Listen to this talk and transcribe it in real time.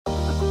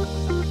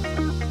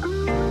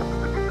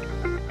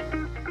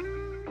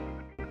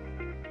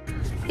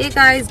Hey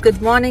guys,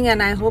 good morning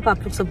and I hope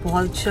आप लोग सब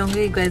बहुत अच्छे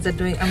होंगे. You guys are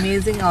doing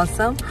amazing,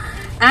 awesome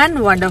and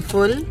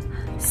wonderful.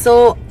 So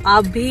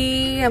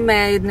अभी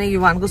मैंने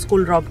युवान को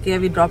स्कूल ड्रॉप किया.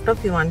 We dropped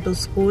off Yuvan to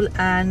school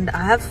and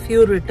I have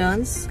few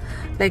returns.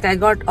 Like I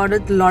got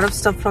ordered a lot of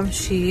stuff from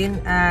Shein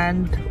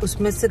and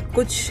उसमें से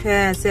कुछ है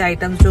ऐसे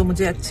items जो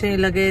मुझे अच्छे नहीं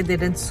लगे. They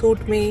didn't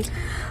suit me.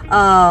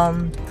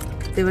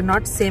 They were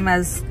not same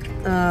as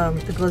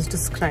it was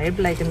described,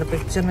 like in the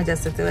picture में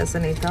जैसे थे वैसे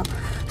नहीं था.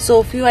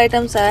 So few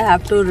items I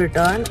have to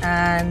return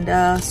and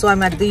so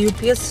I'm at the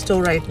UPS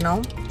store right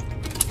now.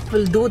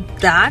 We'll do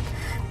that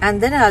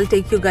and then I'll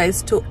take you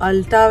guys to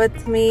Ulta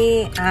with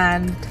me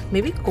and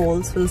maybe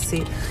Kohl's, we'll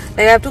see.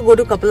 Like I have to go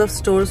to a couple of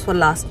stores for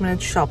last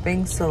minute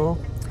shopping. So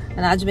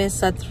and आज मेरे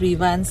साथ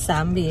Rewa and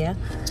Sam भी है.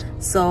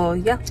 So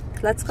yeah,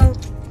 let's go.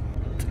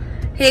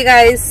 Hey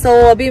guys, so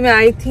अभी मैं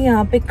आई थी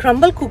यहाँ पे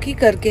crumble cookie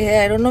करके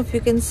है. I don't know if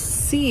you can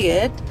see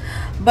it,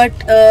 but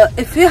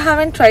if you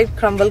haven't tried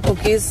crumble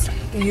cookies,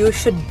 you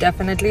should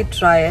definitely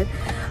try it.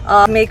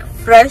 Make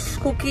fresh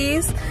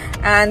cookies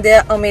and they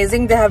are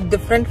amazing. They have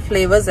different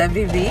flavors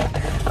every week,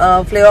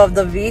 flavor of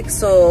the week.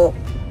 So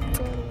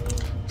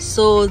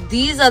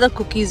these are the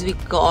cookies we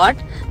got.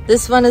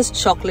 This one is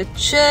chocolate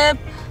chip,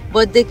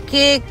 birthday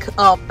cake,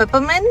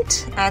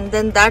 peppermint, and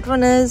then that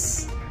one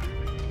is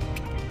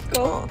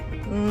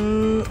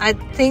I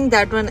think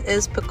that one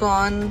is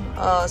pecan,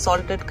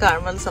 salted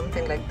caramel,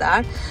 something like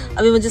that.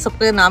 अभी मुझे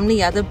सबका नाम नहीं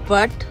याद है,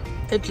 but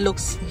it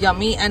looks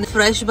yummy and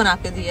fresh बना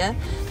के दिया है.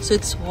 So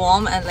it's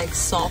warm and like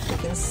soft. You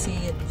can see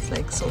it's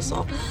like so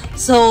soft.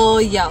 So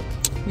yeah,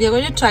 we are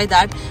going to try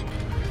that.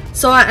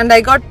 So and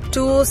I got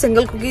 2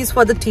 single cookies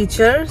for the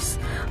teachers,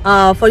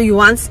 for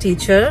Yuvan's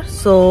teacher.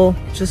 So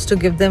just to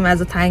give them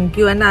as a thank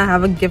you, and I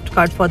have a gift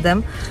card for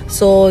them.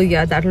 So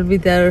yeah, that will be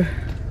their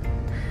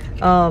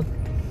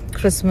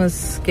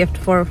Christmas gift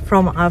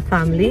from our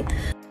family.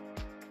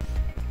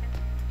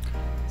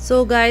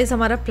 So guys,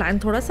 हमारा plan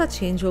थोड़ा सा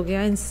change हो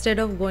गया. Instead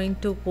of going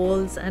to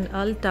Kohl's and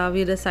Ulta,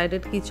 we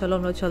decided कि चलो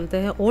हम लोग चलते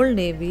हैं Old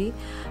Navy,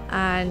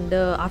 and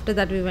after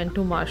that we went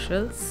to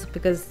Marshall's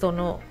because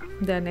दोनों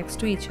they are next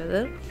to each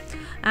other.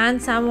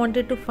 And Sam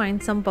wanted to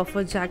find some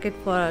puffer jacket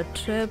for our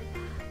trip.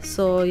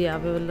 So yeah,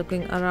 we were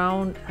looking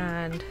around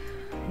and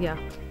yeah.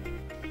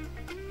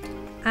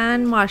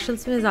 And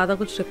Marshall's में ज़्यादा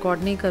कुछ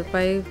record नहीं कर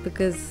पाए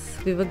because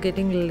we were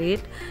getting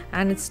late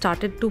and it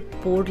started to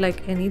pour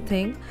like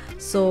anything.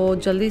 So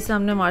जल्दी से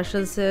हमने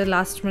Marshall से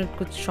last minute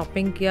कुछ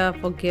shopping किया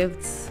for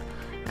gifts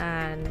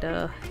and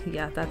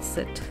yeah, that's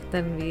it.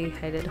 Then we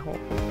headed home.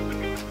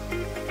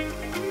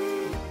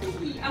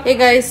 Hey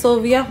guys, so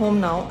we are home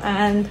now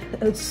and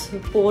it's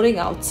pouring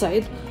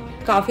outside.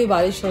 काफ़ी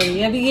बारिश हो रही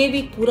है. अभी ये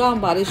वीक पूरा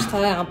बारिश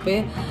था यहाँ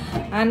पे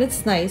and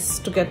it's nice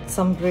to get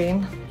some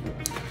rain.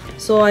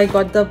 So I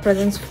got the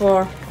presents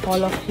for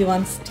all of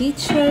Yuvan's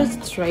teachers.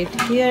 It's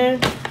right here.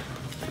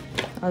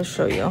 I'll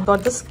show you.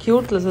 Got this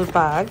cute little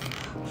bag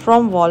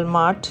from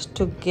Walmart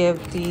to give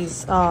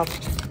these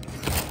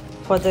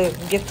for the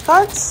gift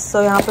cards.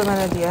 So यहाँ पे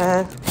मैंने दिया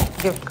है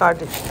gift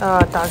card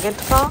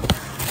Target का.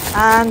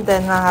 And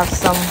then I have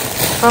some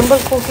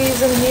crumble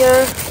cookies in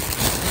here.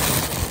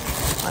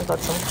 I got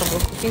some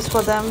crumble cookies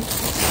for them.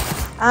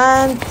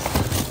 And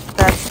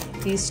that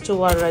these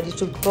 2 are ready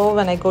to go.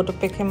 When I go to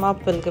pick him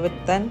up, we'll give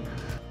it then.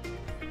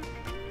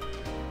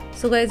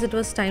 So guys, it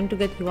was time to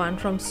get Yuvan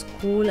from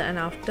school, and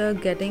after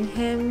getting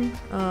him,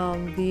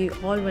 we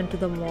all went to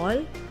the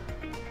mall.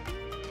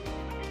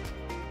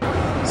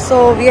 So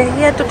we are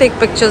here to take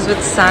pictures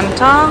with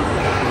Santa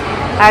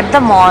at the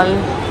mall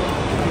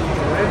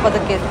for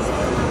the kids.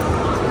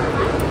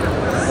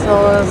 So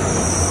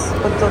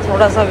तो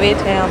थोड़ा सा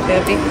wait है यहाँ पे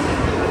अभी.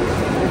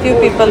 Few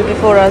people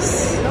before us,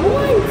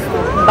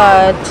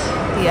 but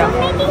yeah.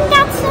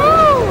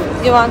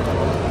 Yuvan,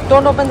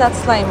 don't open that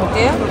slime,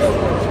 okay?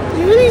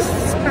 Really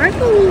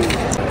sparkly.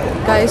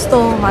 Guys, तो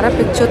हमारा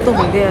picture तो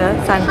हो गया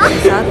है सैंटा के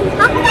साथ,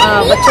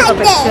 बच्चों का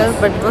picture,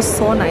 but it was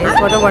so nice.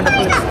 What a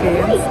wonderful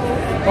experience.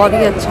 बहुत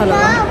ही अच्छा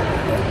लगा.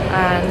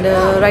 And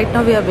right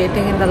now we are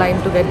waiting in the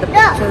line to get the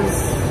pictures,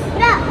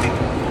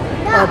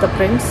 the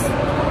prints,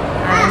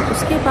 and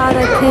उसके बाद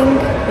I think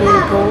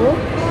we'll go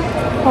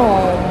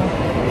home.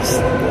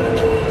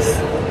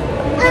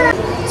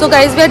 So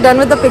guys, we are done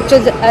with the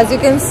pictures. As you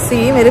can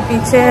see, मेरे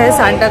पीछे है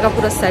Santa का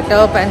पूरा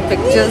setup and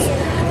pictures,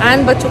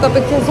 and बच्चों का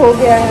pictures हो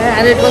गया है,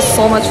 and it was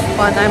so much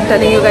fun. I'm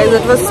telling you guys,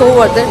 it was so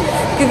worth it.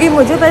 क्योंकि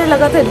मुझे पहले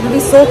लगा था it will be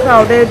so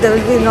crowded, there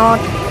will be not,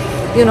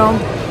 you know,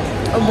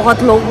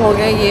 बहुत लोग हो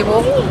गए ये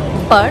वो,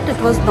 but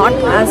it was not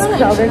as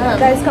crowded.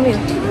 Guys, come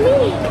here.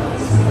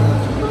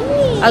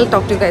 I'll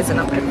talk to you guys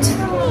in a bit.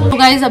 So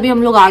guys, अभी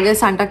हम लोग आ गए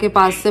Santa के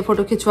पास से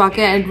फोटो खिंचवा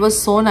के, and it was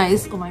so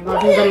nice. Oh my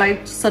god, the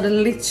light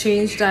suddenly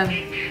changed and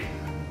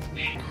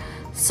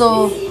so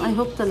I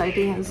hope the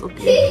lighting is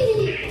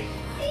okay.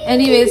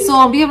 Anyway, so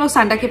अभी हम लोग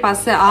Santa के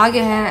पास से आ गए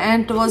हैं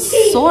and it was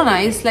so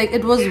nice. Like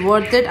it was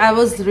worth it. I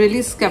was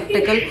really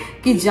skeptical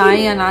कि जाए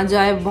या ना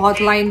जाए, बहुत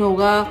line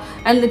होगा,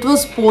 and it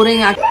was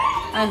pouring.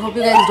 I hope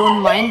you guys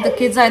don't mind. The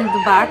kids are in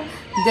the back.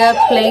 They are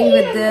playing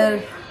with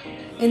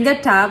in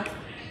their tab.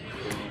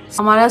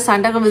 हमारा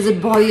Santa का visit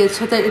बहुत ही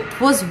अच्छा था.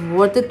 It was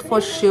worth it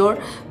for sure.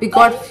 We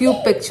got few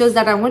pictures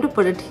that I'm going to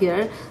put it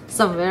here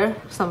somewhere.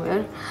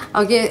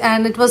 Okay,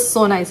 and it was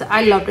so nice.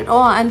 I loved it.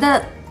 Oh, and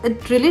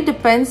it really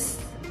depends.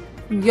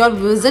 Your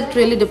visit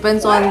really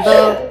depends on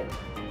the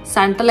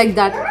Santa like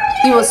that.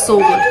 He was so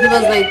good. He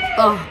was like,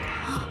 oh,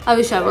 I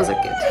wish I was a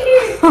kid.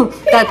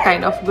 That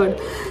kind of good.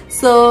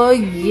 So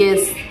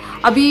yes,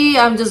 abhi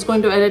I'm just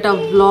going to edit a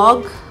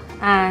vlog,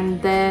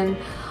 and then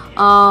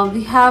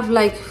we have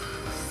like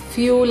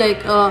few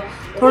like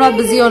thoda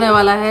busy hone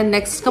wala hai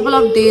next couple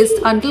of days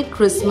until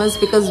Christmas,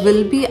 because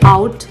we'll be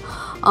out.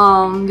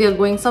 We are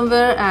going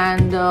somewhere,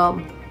 and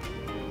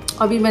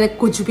abhi maine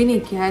kuch bhi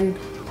nahi kiya, and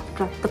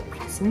wrap the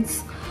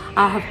presents.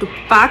 I have to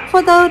pack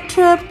for the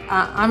trip.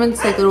 I mean,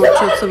 it's like a road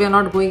trip, so we are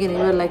not going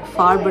anywhere like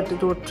far, but a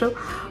road trip.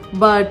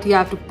 But you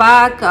have to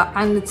pack,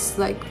 and it's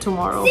like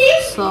tomorrow.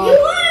 So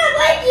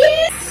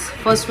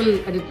first we'll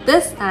edit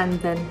this, and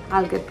then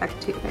I'll get back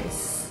to you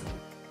guys.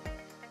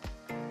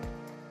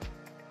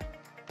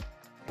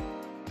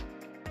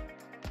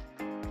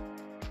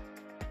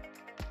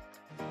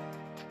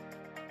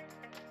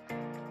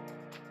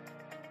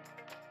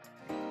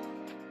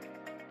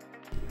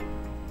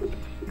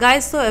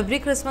 Guys, so every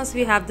Christmas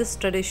we have this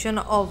tradition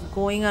of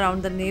going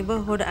around the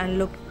neighborhood and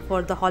look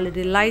for the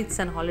holiday lights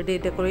and holiday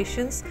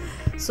decorations.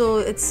 So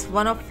it's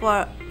one of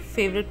our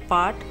favorite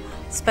part,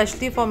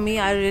 especially for me.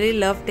 I really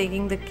love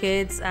taking the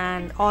kids,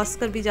 and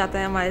Oscar bhi jata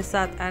hai hamare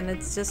sath, and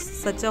it's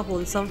just such a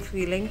wholesome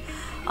feeling.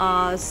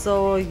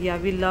 So yeah,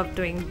 we love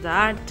doing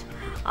that.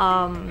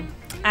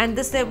 And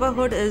this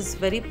neighborhood is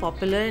very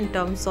popular in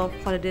terms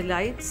of holiday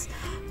lights,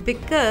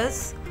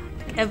 because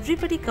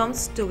everybody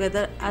comes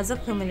together as a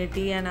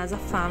community and as a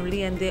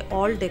family, and they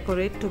all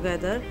decorate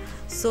together.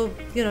 So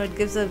you know, it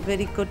gives a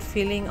very good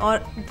feeling,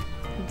 or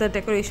the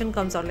decoration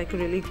comes out like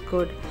really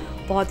good.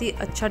 बहुत ही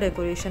अच्छा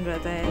decoration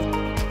रहता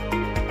है.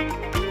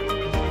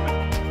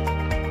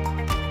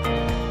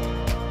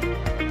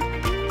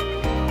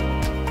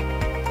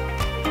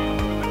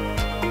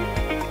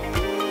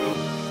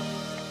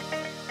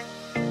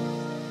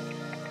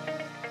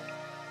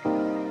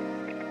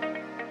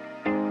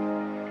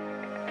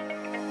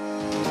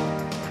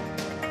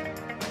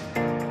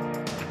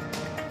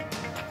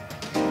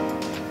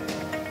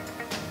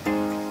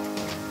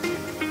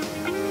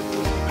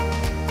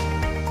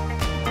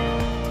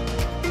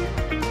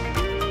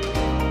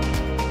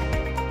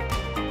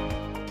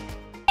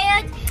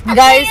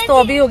 Guys, तो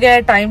अभी हो गया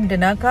है time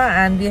dinner का,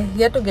 and we are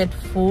here to get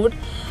food.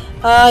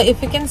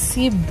 If you can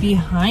see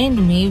behind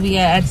me, we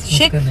are at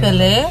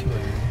Chick-fil-A.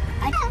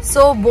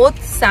 So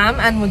both Sam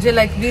and मुझे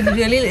like we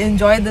really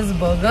enjoy this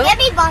burger,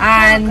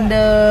 and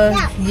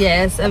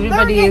yes,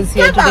 everybody is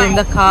here today in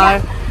the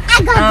car.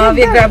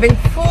 We are grabbing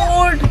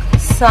food,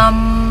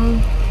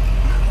 some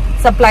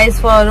supplies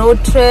for a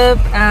road trip,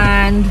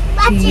 and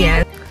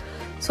yes.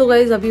 So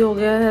guys, अभी हो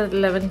गया है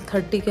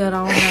 11:30 के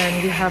around,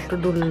 and we have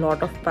to do a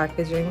lot of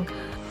packaging.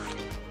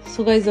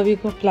 So guys, अभी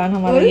का plan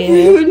हमारा ये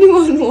है.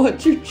 Anyone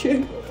watch it?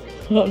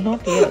 No,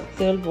 not yet.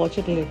 They will watch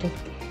it later.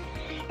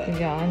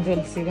 Yeah, and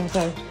they'll see that.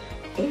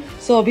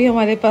 So अभी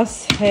हमारे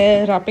पास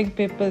है wrapping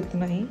paper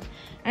इतना ही,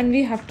 and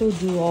we have to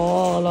do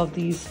all of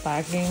these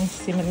packings.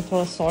 ये मैंने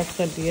थोड़ा sort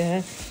कर दिया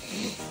है.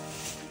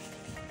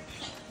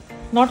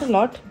 Not a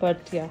lot,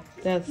 but yeah,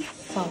 there's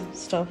some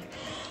stuff.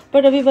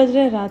 But अभी बज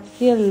रहे हैं रात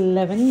की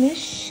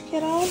 11ish के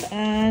around,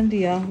 and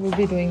yeah, we'll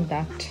be doing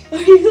that.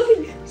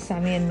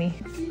 Sammy and me.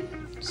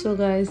 So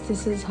guys,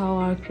 this is how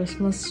our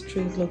Christmas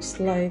tree looks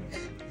like.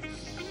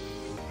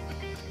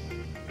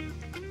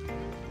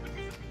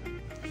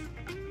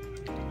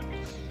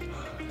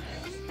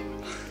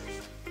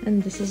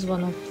 And this is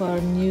one of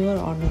our newer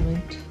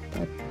ornament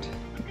that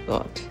we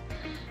got,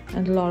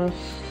 and a lot of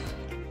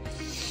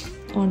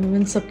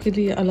ornaments. सबके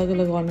लिए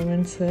अलग-अलग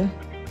ornaments है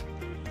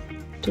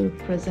to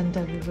present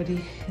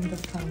everybody in the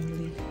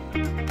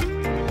family.